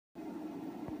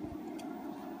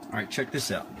Alright, check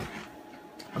this out.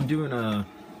 I'm doing a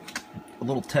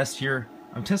little test here.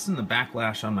 I'm testing the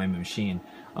backlash on my machine.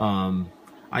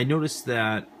 I noticed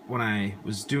that when I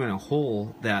was doing a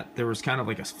hole that there was kind of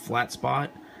like a flat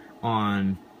spot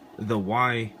on the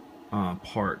Y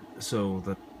part. So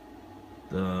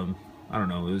the I don't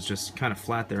know, it was just kind of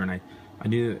flat there, and I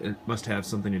knew it must have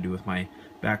something to do with my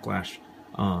backlash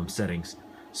settings.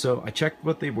 So I checked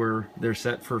what they were. They're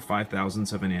set for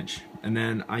 5/1000ths of an inch, and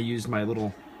then I used my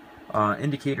little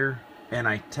indicator and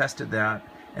I tested that,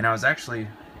 and I was actually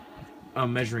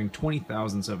measuring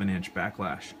 20/1000ths of an inch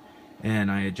backlash,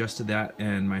 and I adjusted that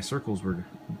and my circles were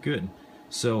good.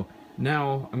 So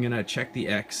now I'm gonna check the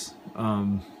X,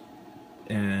 and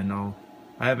I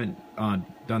haven't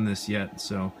done this yet,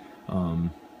 so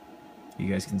you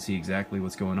guys can see exactly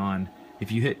what's going on.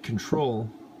 If you hit Control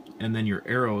and then your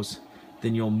arrows,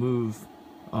 then you'll move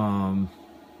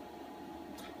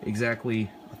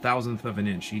exactly 1/1000th of an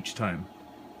inch each time.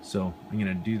 So I'm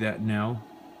gonna do that now,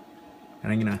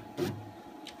 and I'm gonna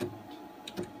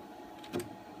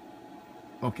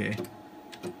okay.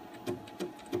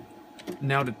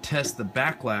 Now to test the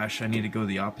backlash, I need to go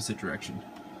the opposite direction.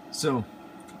 So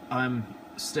I'm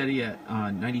steady at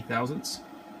 90/1000ths,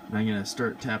 and I'm gonna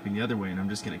start tapping the other way, and I'm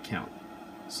just gonna count.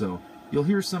 So you'll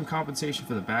hear some compensation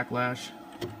for the backlash.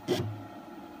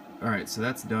 Alright, so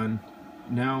that's done.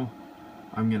 Now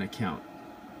I'm gonna count.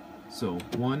 So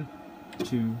 1,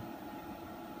 2,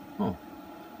 oh,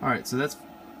 alright, so that's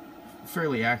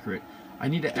fairly accurate. I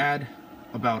need to add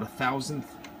about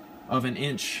 1/1000th of an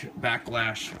inch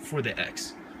backlash for the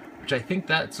X, which I think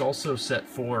that's also set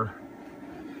for.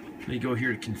 Let me go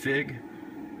here to config,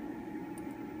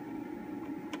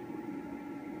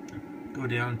 go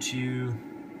down to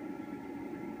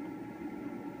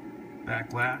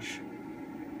backlash,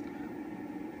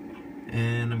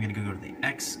 and I'm going to go to the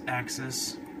X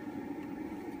axis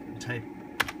and type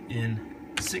in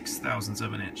 6/1000ths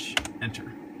of an inch.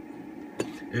 Enter.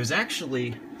 It was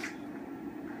actually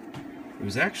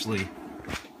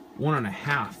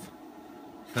 1.5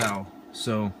 thou,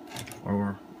 so,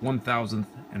 or 1/1000th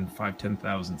and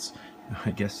 5/10,000ths,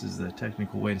 I guess is the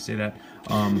technical way to say that.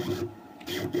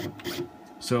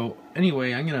 So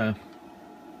anyway, I'm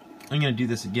gonna do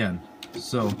this again.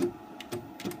 So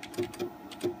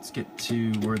let's get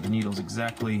to where the needle's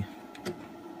exactly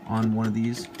on one of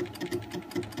these.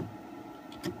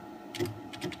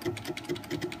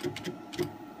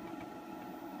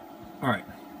 Alright,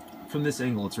 from this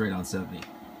angle it's right on 70.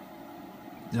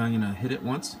 Now I'm gonna hit it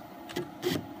once.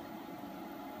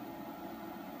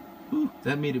 Ooh,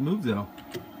 that made it move though.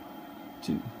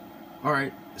 2.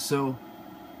 Alright, so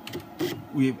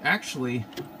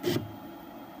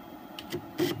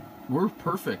we're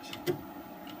perfect.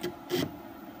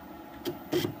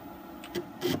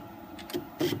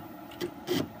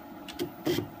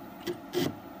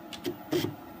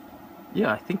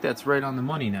 Yeah, I think that's right on the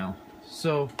money now.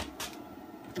 So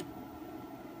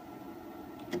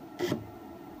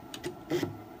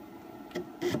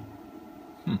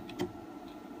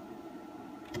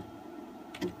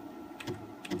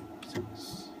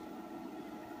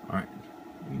alright,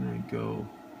 I'm gonna go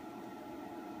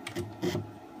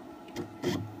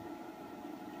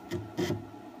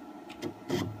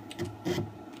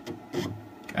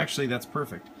actually that's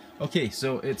perfect. Okay,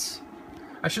 so it's,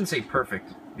 I shouldn't say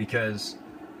perfect because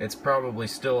it's probably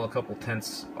still a couple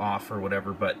tenths off or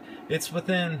whatever, but it's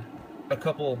within a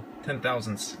couple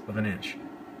 10/1000ths of an inch.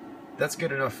 That's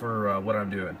good enough for what I'm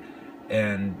doing.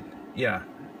 And yeah,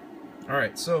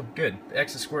 alright, so good. The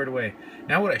X is squared away.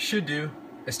 Now what I should do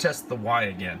is test the Y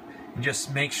again and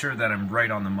just make sure that I'm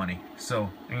right on the money. So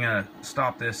I'm gonna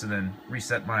stop this and then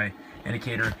reset my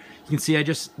indicator. You can see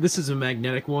this is a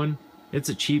magnetic one. It's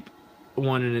a cheap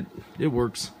one, and it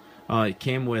works. It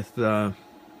came with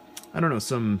I don't know,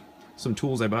 some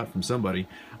tools I bought from somebody,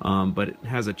 but it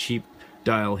has a cheap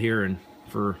dial here, and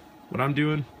for what I'm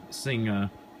doing, this thing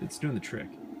it's doing the trick.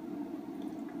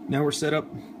 Now we're set up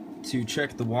to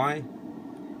check the Y,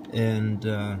 and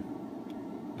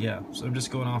yeah, so I'm just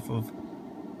going off of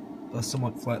a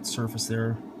somewhat flat surface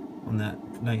there on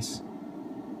that nice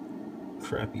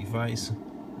crappy vise.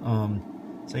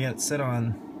 So I got it set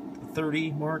on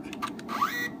 30 mark.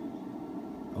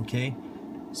 Okay,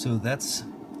 so that's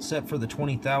set for the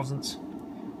 20/1000ths,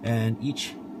 and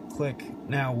each click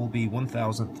now will be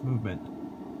 1/1000th movement.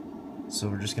 So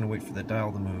we're just going to wait for the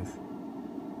dial to move.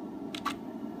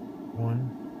 1,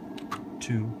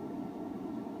 2,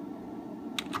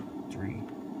 3,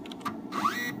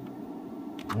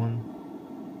 1,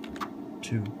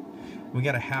 2. We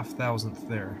got a 1/2,000th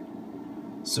there.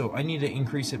 So I need to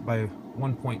increase it by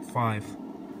 1.5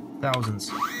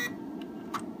 thousandths.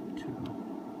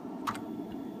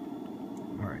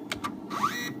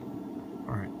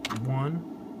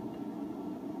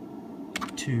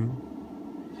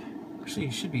 2. Actually,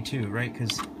 it should be 2, right?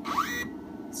 Because,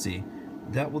 let's see,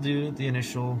 that will do the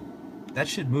initial, that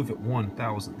should move it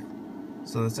 1,000th.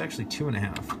 So that's actually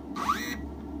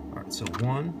 2.5. Alright, so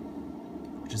 1,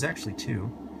 which is actually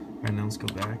 2. Alright, now let's go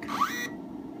back.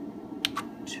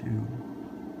 2,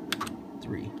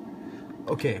 3.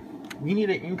 Okay, we need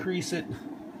to increase it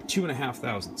 2.5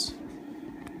 thousandths.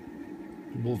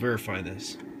 We'll verify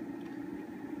this.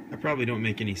 I probably don't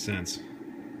make any sense.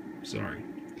 Sorry.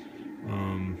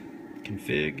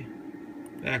 Config,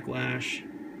 backlash,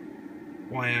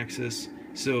 y-axis.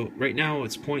 So right now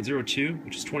it's 0.02,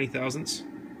 which is 20 thousandths.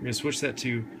 We're going to switch that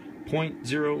to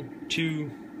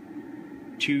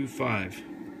 0.0225.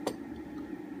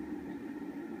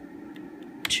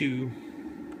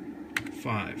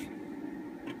 25.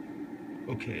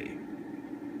 Okay.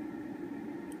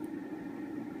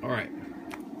 Alright.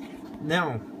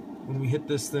 Now, when we hit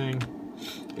this thing,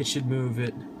 it should move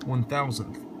it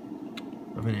 1,000th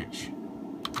of an inch.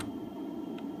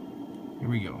 Here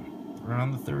we go.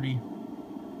 Around the 30.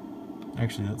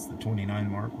 Actually, that's the 29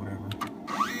 mark, whatever.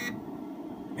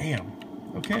 Bam.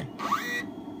 Okay.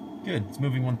 Good. It's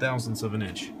moving 1,000ths of an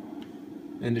inch.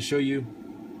 And to show you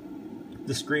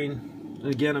the screen,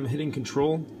 again, I'm hitting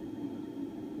Control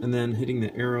and then hitting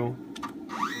the arrow.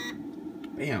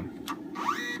 Bam.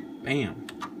 Bam.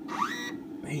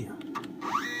 Bam.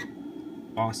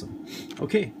 Awesome.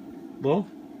 Okay. Well,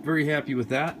 very happy with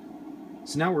that.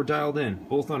 So now we're dialed in,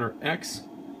 both on our X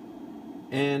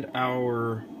and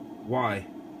our Y.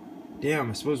 Damn,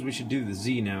 I suppose we should do the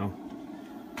Z now.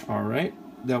 Alright,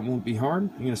 that won't be hard.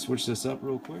 I'm going to switch this up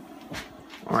real quick.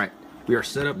 Alright, we are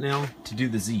set up now to do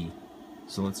the Z.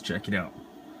 So let's check it out.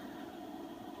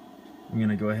 I'm going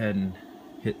to go ahead and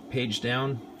hit page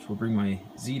down, which will bring my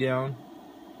Z down.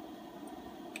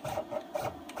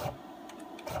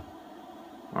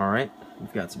 Alright,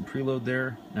 we've got some preload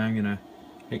there. Now I'm going to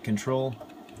hit Control.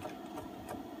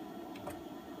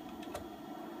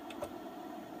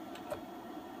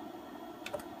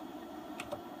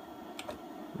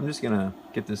 I'm just going to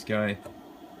get this guy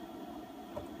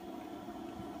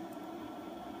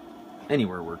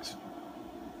anywhere works.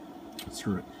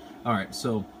 Screw it. Alright,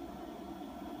 so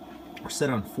we're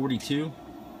set on 42.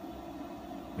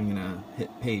 I'm going to hit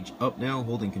page up now,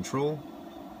 holding Control.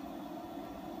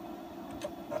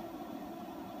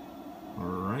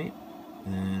 Alright,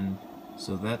 and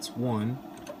so that's 1,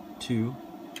 2,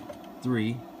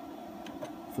 3,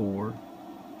 4,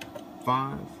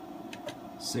 5,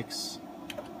 6,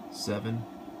 7,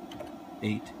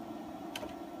 8,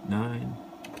 9,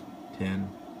 10,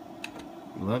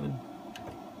 11,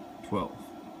 12.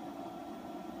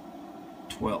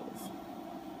 12.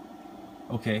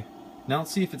 Okay, now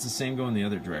let's see if it's the same going the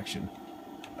other direction.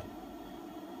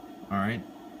 Alright,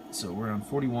 so we're on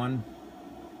 41.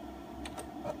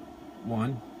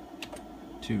 1,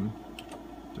 2,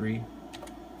 3,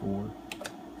 4,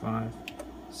 5,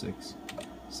 6,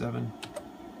 7,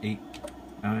 8,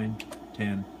 9,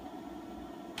 10,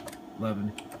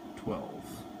 11,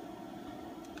 12.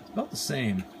 It's about the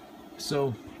same.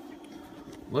 So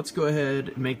let's go ahead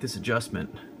and make this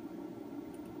adjustment.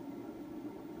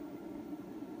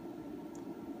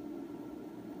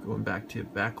 Going back to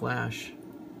backlash,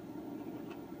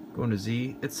 going to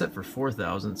Z, it's set for 4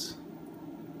 thousandths.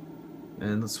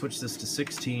 And let's switch this to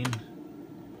 16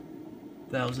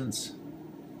 thousandths.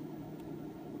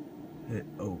 Hit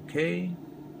OK.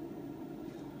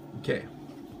 Okay.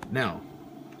 Now,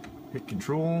 hit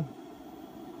Control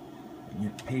and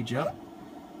hit page up.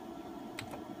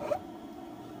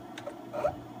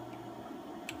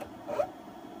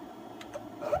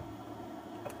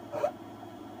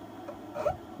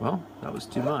 Well, that was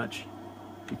too much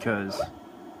because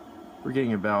we're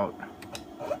getting about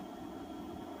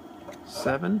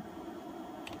 7,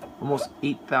 almost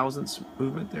 8 thousandths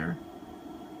movement there.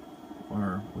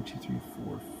 Or 1, 2, 3,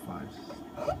 4, 5.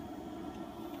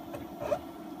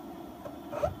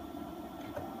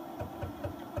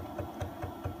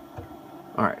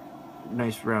 Alright,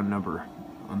 nice round number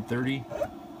on 30.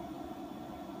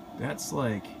 That's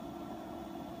like,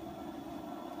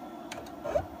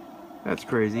 that's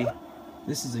crazy.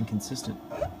 This is inconsistent.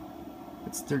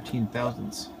 It's 13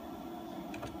 thousandths.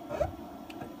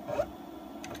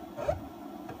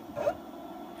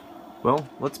 Well,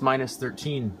 let's minus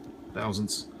 13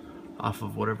 thousandths off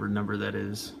of whatever number that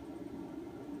is.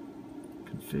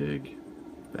 Config,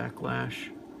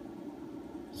 backlash.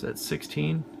 Is that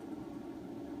 16?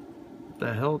 What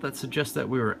the hell? That suggests that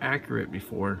we were accurate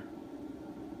before.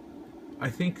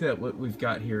 I think that what we've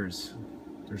got here is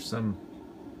there's some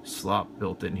slop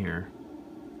built in here.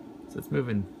 So it's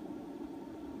moving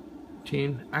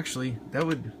 15. Actually, that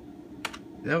would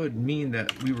that would mean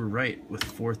that we were right with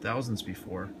 4,000s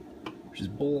before, which is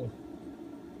bull.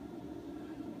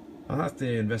 I'll have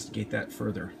to investigate that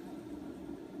further.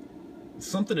 It's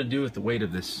something to do with the weight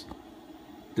of this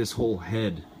whole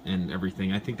head and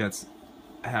everything. I think that's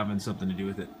having something to do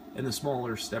with it. And the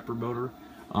smaller stepper motor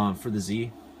for the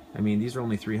Z. I mean, these are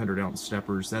only 300-ounce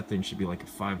steppers. That thing should be like a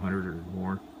 500 or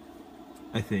more,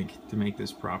 I think, to make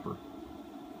this proper.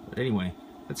 But anyway,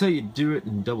 that's how you do it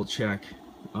and double check.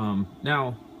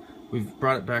 Now we've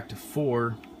brought it back to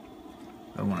 4.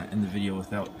 I want to end the video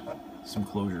without some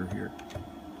closure here.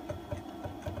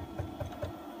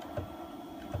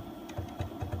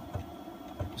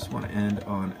 Just want to end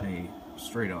on a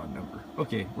straight on number.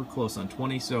 Okay, we're close on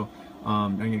 20, so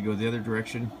I'm going to go the other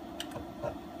direction.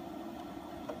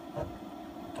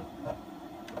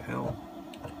 Hell.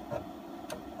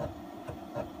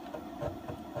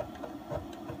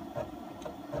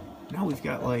 Now we've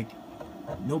got like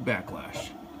no backlash.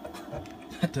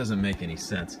 That doesn't make any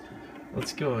sense.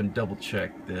 Let's go and double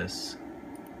check this.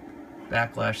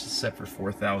 Backlash is set for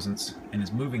 4,000ths and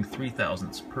is moving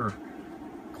 3,000ths per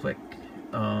click.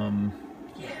 Yeah,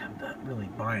 I'm not really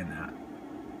buying that.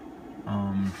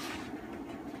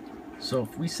 So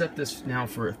if we set this now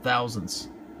for 1,000ths,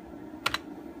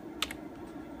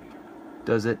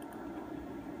 does it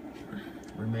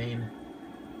remain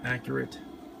accurate?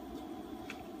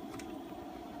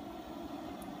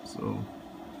 So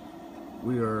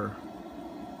we are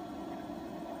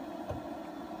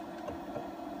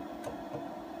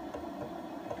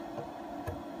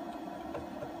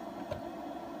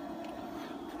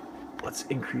let's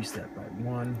increase that by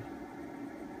 1.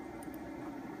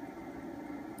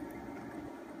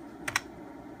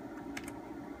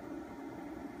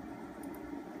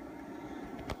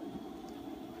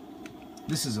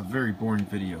 This is a very boring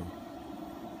video,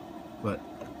 but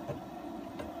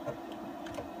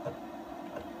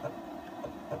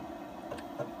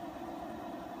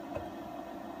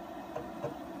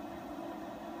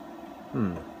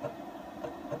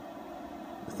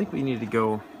I think we need to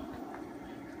go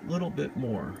a little bit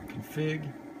more.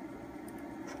 Config.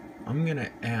 I'm gonna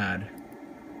add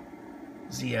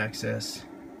Z-axis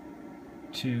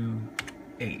to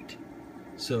 8.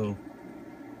 So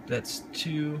that's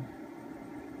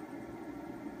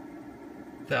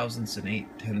 2,000ths and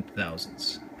 8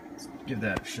 10,000ths. Let's give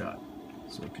that a shot.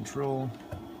 So control.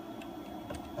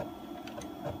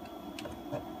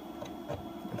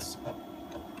 That's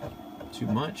too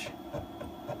much.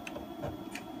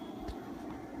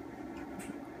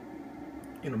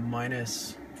 In a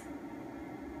minus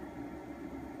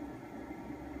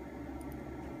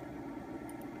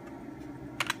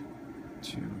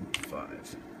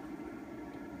 2.5.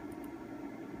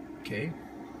 Okay.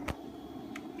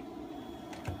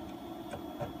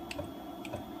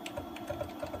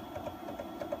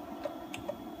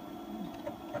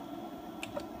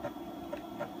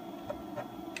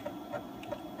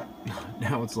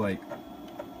 Now it's like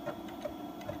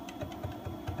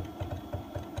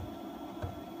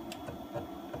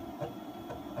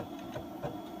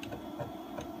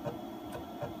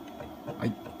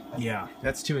yeah,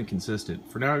 that's too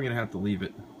inconsistent. For now I'm gonna have to leave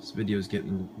it. This video's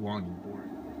getting long and boring.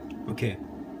 Okay.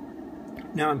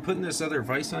 Now I'm putting this other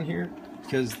vise on here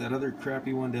because that other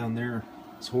crappy one down there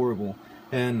is horrible.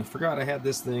 And I forgot I had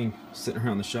this thing sitting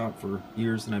around the shop for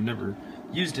years and I've never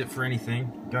used it for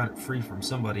anything. Got it free from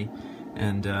somebody.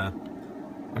 And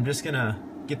I'm just gonna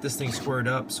get this thing squared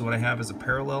up. So what I have is a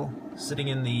parallel sitting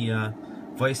in the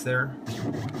vise there.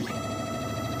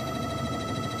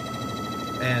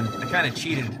 And I kind of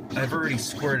cheated. I've already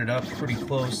squared it up pretty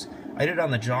close. I did it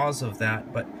on the jaws of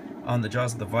that, but on the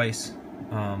jaws of the vise,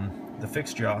 the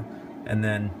fixed jaw, and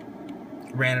then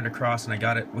ran it across, and I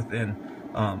got it within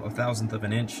 1,000th of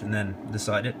an inch, and then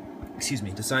decided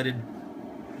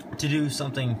to do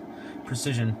something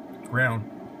precision ground.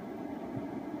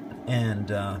 And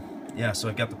yeah, so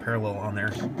I've got the parallel on there.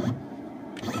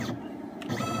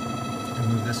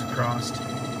 Move this across.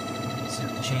 See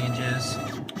what the change is.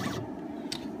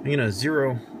 I'm gonna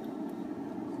zero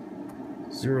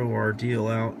our deal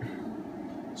out.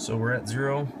 So we're at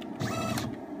 0.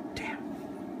 Damn.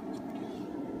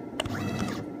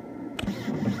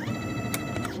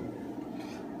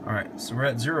 Alright, so we're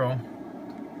at 0.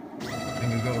 I'm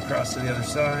gonna go across to the other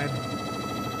side.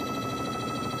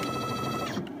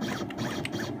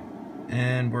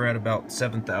 And we're at about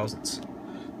 7,000ths.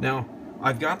 Now,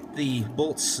 I've got the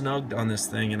bolts snugged on this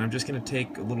thing, and I'm just gonna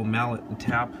take a little mallet and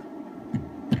tap.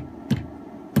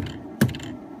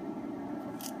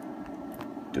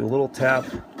 Do a little tap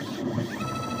in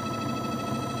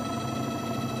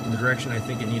the direction I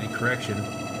think it needed correction.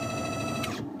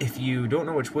 If you don't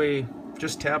know which way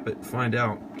just tap it, find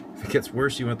out. If it gets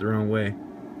worse, you went the wrong way.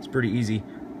 It's pretty easy.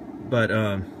 But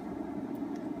I'm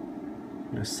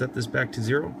gonna set this back to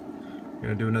 0. I'm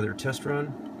gonna do another test run.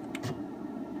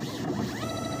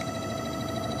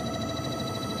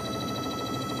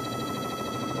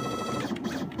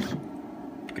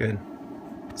 Good.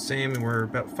 Same, and we're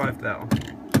about 5 thou.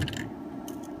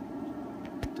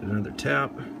 Did another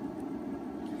tap.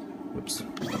 Whoops. Go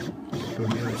to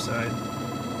the other side.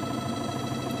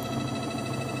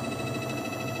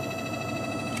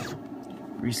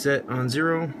 Reset on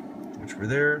 0, which we're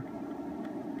there.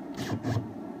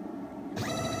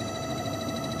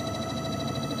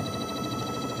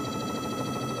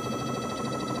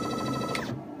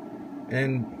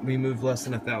 And we move less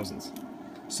than 1,000ths.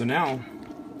 So now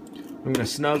I'm going to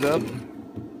snug up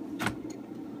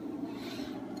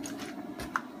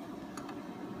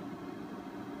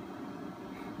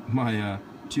my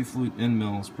 2-flute end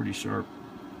mill is pretty sharp.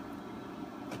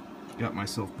 Got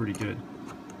myself pretty good.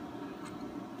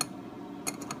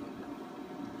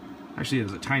 Actually,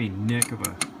 there's a tiny nick of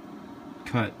a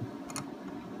cut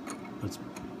that's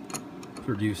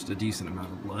produced a decent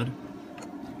amount of blood.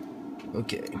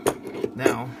 Okay,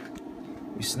 now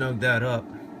we snug that up.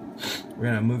 We're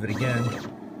gonna move it again.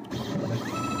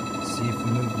 See if we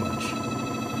move much.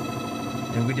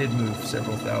 And we did move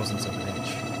several thousandths of an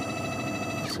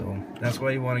inch. So that's why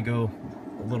you want to go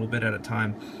a little bit at a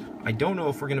time. I don't know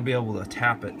if we're gonna be able to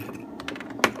tap it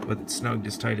with it snugged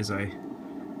as tight as I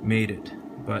made it,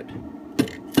 but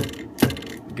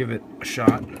give it a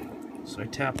shot. So I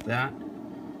tap that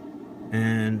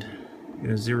and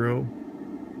get a 0.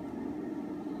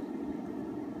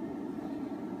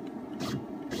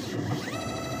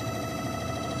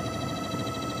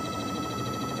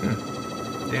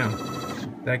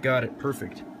 Damn, that got it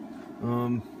perfect.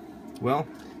 Well,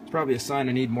 it's probably a sign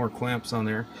I need more clamps on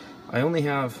there. I only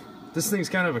have, this thing's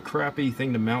kind of a crappy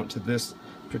thing to mount to this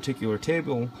particular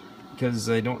table because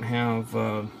I don't have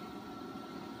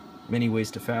many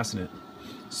ways to fasten it.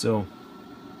 So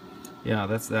yeah,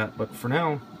 that's that. But for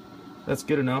now, that's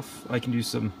good enough. I can do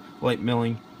some light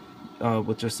milling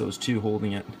with just those 2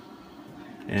 holding it.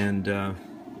 And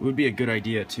it would be a good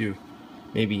idea to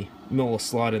maybe mill a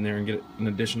slot in there and get an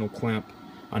additional clamp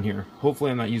on here.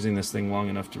 Hopefully I'm not using this thing long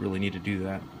enough to really need to do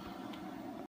that.